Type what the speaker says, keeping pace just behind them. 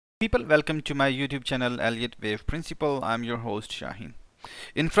People, welcome to my YouTube channel Elliott Wave Principle. I'm your host Shaheen.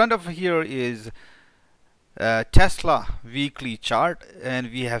 In front of here is Tesla weekly chart,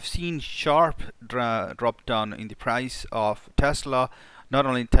 and we have seen sharp drop down in the price of Tesla, not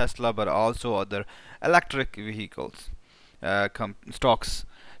only Tesla but also other electric vehicles stocks.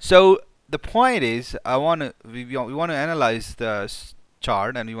 So the point is, we want to analyze the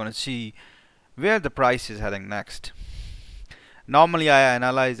chart, and we want to see where the price is heading next. Normally I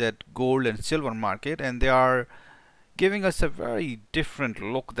analyze at gold and silver market, and they are giving us a very different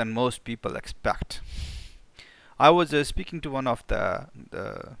look than most people expect. I was speaking to one of the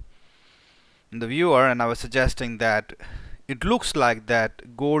viewer, and I was suggesting that it looks like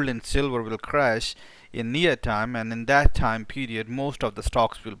that gold and silver will crash in near time, and in that time period most of the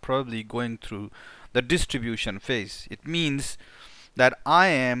stocks will probably going through the distribution phase. It means that I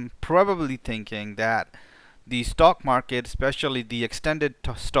am probably thinking that the stock market, especially the extended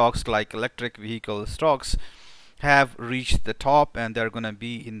stocks like electric vehicle stocks, have reached the top, and they're going to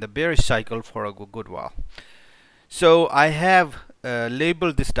be in the bearish cycle for a good while. So I have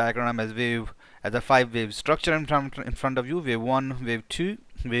labeled this diagram as a 5-wave structure in front of you: wave 1, wave 2,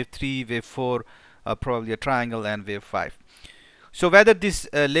 wave 3, wave 4, probably a triangle, and wave 5. So whether this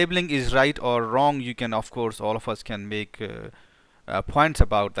labeling is right or wrong, you can, of course, all of us can make points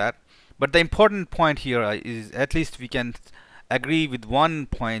about that. But the important point here is, at least we can agree with one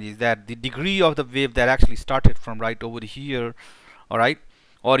point, is that the degree of the wave that actually started from right over here, alright,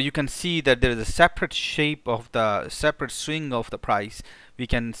 or you can see that there is a separate shape of the separate swing of the price. We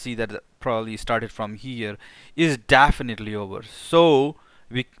can see that it probably started from here, is definitely over. So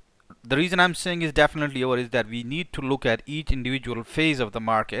the reason I'm saying is definitely over is that we need to look at each individual phase of the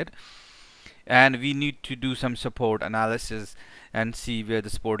market, and we need to do some support analysis and see where the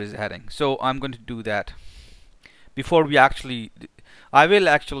support is heading. So I'm going to do that before I will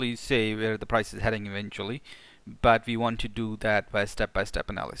actually say where the price is heading eventually, but we want to do that by step-by-step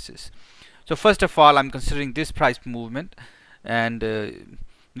analysis. So first of all, I'm considering this price movement, and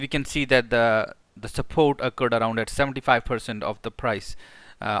we can see that the support occurred around at 75% of the price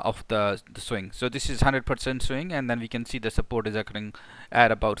of the swing. So this is 100% swing, and then we can see the support is occurring at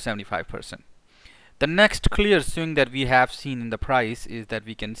about 75%. The next clear swing that we have seen in the price is that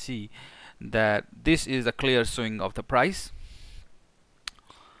we can see that this is a clear swing of the price.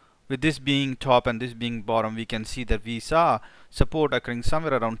 With this being top and this being bottom, we can see that we saw support occurring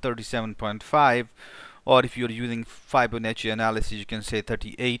somewhere around 37.5, or if you're using Fibonacci analysis, you can say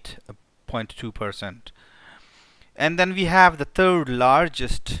 38.2%. And then we have the third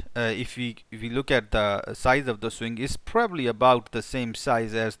largest, if we look at the size of the swing, is probably about the same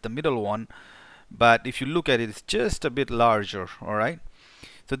size as the middle one, but if you look at it, it's just a bit larger. Alright,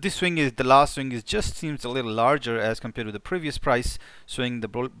 so this swing is the last swing, is just seems a little larger as compared to the previous price swing, the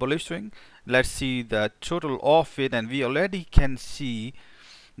bullish swing. Let's see the total of it, and we already can see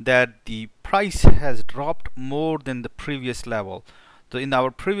that the price has dropped more than the previous level. So in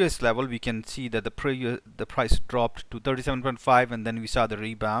our previous level, we can see that the price dropped to 37.5, and then we saw the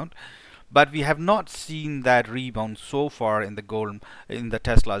rebound, but we have not seen that rebound so far in the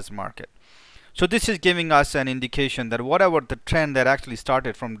Tesla's market. So this is giving us an indication that whatever the trend that actually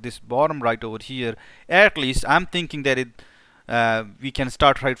started from this bottom right over here, at least I'm thinking that we can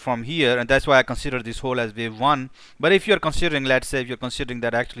start right from here, and that's why I consider this whole as wave 1. But if you're considering, let's say if you're considering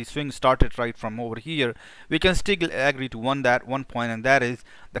that actually swing started right from over here, we can still agree to one point, and that is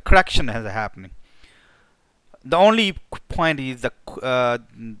the correction is happening. The only point is the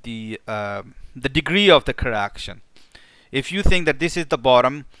degree of the correction. If you think that this is the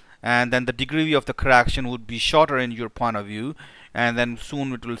bottom, and then the degree of the correction would be shorter in your point of view, and then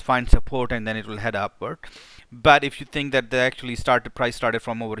soon it will find support, and then it will head upward. But if you think that the price started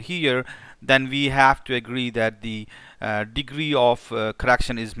from over here, then we have to agree that the degree of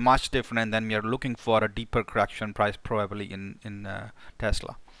correction is much different, and then we are looking for a deeper correction price probably in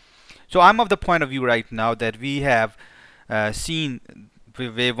Tesla. So I'm of the point of view right now that we have seen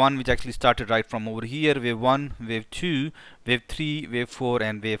wave 1, which actually started right from over here, wave 1, wave 2, wave 3, wave 4,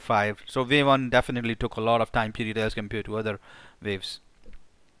 and wave 5. So wave 1 definitely took a lot of time period as compared to other waves.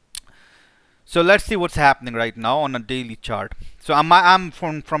 So let's see what's happening right now on a daily chart. So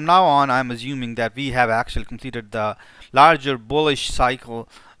from now on, I'm assuming that we have actually completed the larger bullish cycle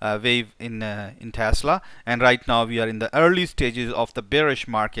wave in Tesla, and right now we are in the early stages of the bearish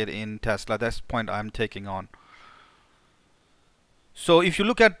market in Tesla. That's the point I'm taking on. So if you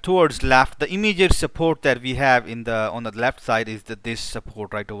look at towards left, the immediate support that we have on the left side is this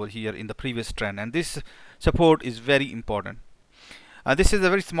support right over here in the previous trend, and this support is very important. This is a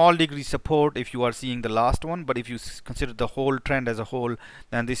very small degree support if you are seeing the last one, but if you consider the whole trend as a whole,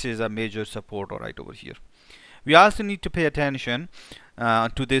 then this is a major support right over here. We also need to pay attention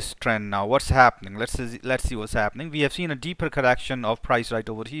to this trend now. What's happening? Let's see what's happening. We have seen a deeper correction of price right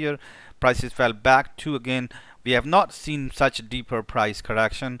over here. Prices fell back to, again, we have not seen such a deeper price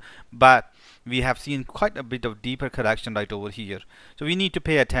correction, but we have seen quite a bit of deeper correction right over here. So we need to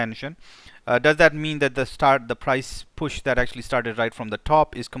pay attention. Does that mean that the price push that actually started right from the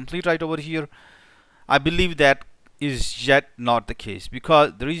top is complete right over here? I believe that is yet not the case,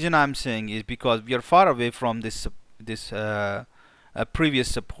 because the reason I'm saying is because we are far away from this previous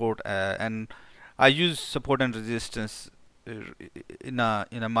support, and I use support and resistance in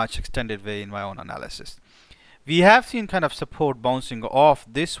a much extended way in my own analysis. We have seen kind of support bouncing off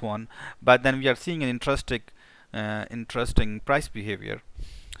this one, but then we are seeing an interesting price behavior.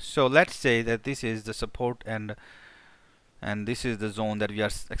 So let's say that this is the support and this is the zone that we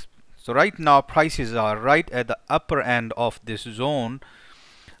are. So right now prices are right at the upper end of this zone.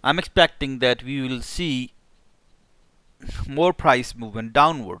 I'm expecting that we will see more price movement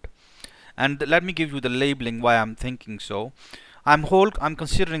downward. And let me give you the labeling why I'm thinking so. I'm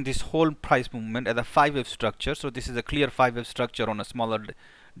considering this whole price movement as a 5-wave structure. So this is a clear 5-wave structure on a smaller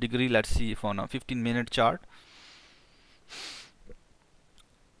degree. Let's see if on a 15-minute chart.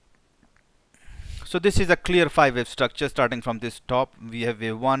 So this is a clear 5-wave structure starting from this top. We have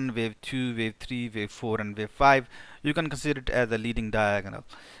wave 1, wave 2, wave 3, wave 4 and wave 5. You can consider it as a leading diagonal.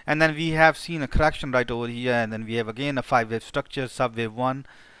 And then we have seen a correction right over here, and then we have again a 5-wave structure, subwave 1,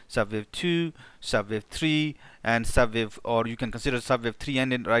 subwave 2, subwave 3 and subwave, or you can consider subwave 3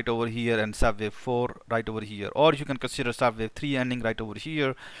 ending right over here and subwave 4 right over here, or you can consider subwave 3 ending right over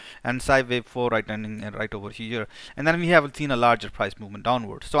here and subwave 4 right ending right over here, and then we have seen a larger price movement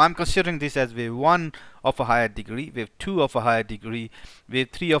downward. So I'm considering this as wave 1 of a higher degree, wave 2 of a higher degree, wave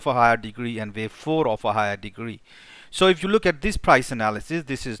 3 of a higher degree and wave 4 of a higher degree. So if you look at this price analysis,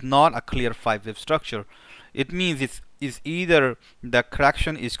 this is not a clear 5-wave structure. It means it's either the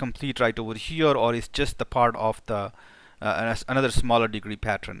correction is complete right over here, or it's just the part of the another smaller degree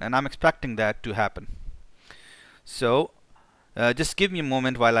pattern, and I'm expecting that to happen. So just give me a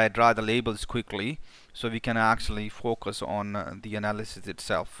moment while I draw the labels quickly so we can actually focus on the analysis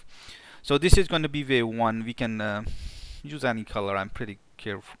itself. So this is going to be wave 1. We can use any color. I'm pretty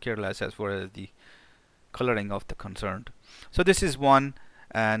careless as far as the coloring of the concerned. So this is 1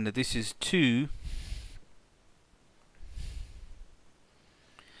 and this is 2.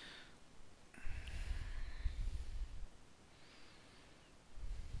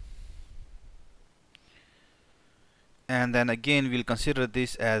 And then again we'll consider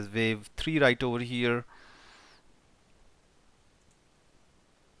this as wave 3 right over here.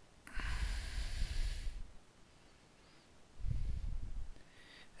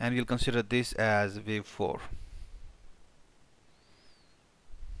 And we'll consider this as wave 4.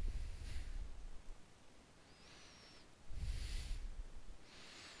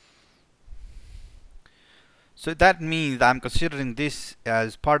 So that means I'm considering this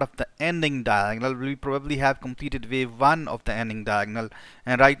as part of the ending diagonal. We probably have completed wave 1 of the ending diagonal,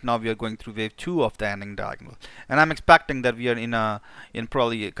 and right now we are going through wave 2 of the ending diagonal. And I'm expecting that we are in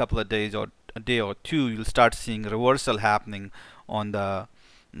probably a couple of days or a day or two, you'll start seeing reversal happening on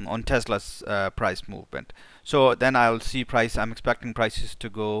Tesla's price movement. So then I'll see price. I'm expecting prices to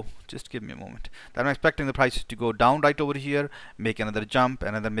go. Just give me a moment. Then I'm expecting the prices to go down right over here, make another jump,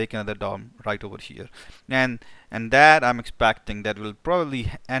 and then make another down right over here. And that I'm expecting that will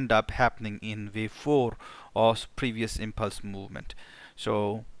probably end up happening in wave 4 of previous impulse movement.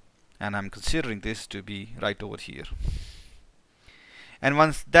 So, and I'm considering this to be right over here. And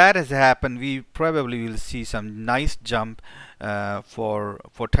once that has happened, we probably will see some nice jump for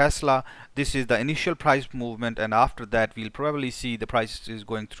Tesla. This is the initial price movement, and after that we'll probably see the price is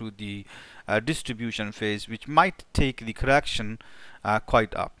going through the distribution phase, which might take the correction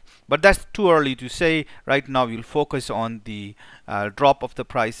quite up. But that's too early to say. Right now we'll focus on the drop of the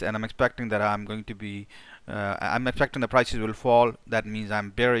price, and I'm expecting that I'm expecting the prices will fall. That means I'm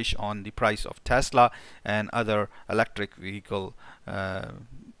bearish on the price of Tesla and other electric vehicle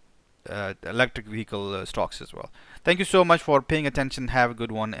stocks as well. Thank you so much for paying attention. Have a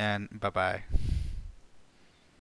good one, and bye bye.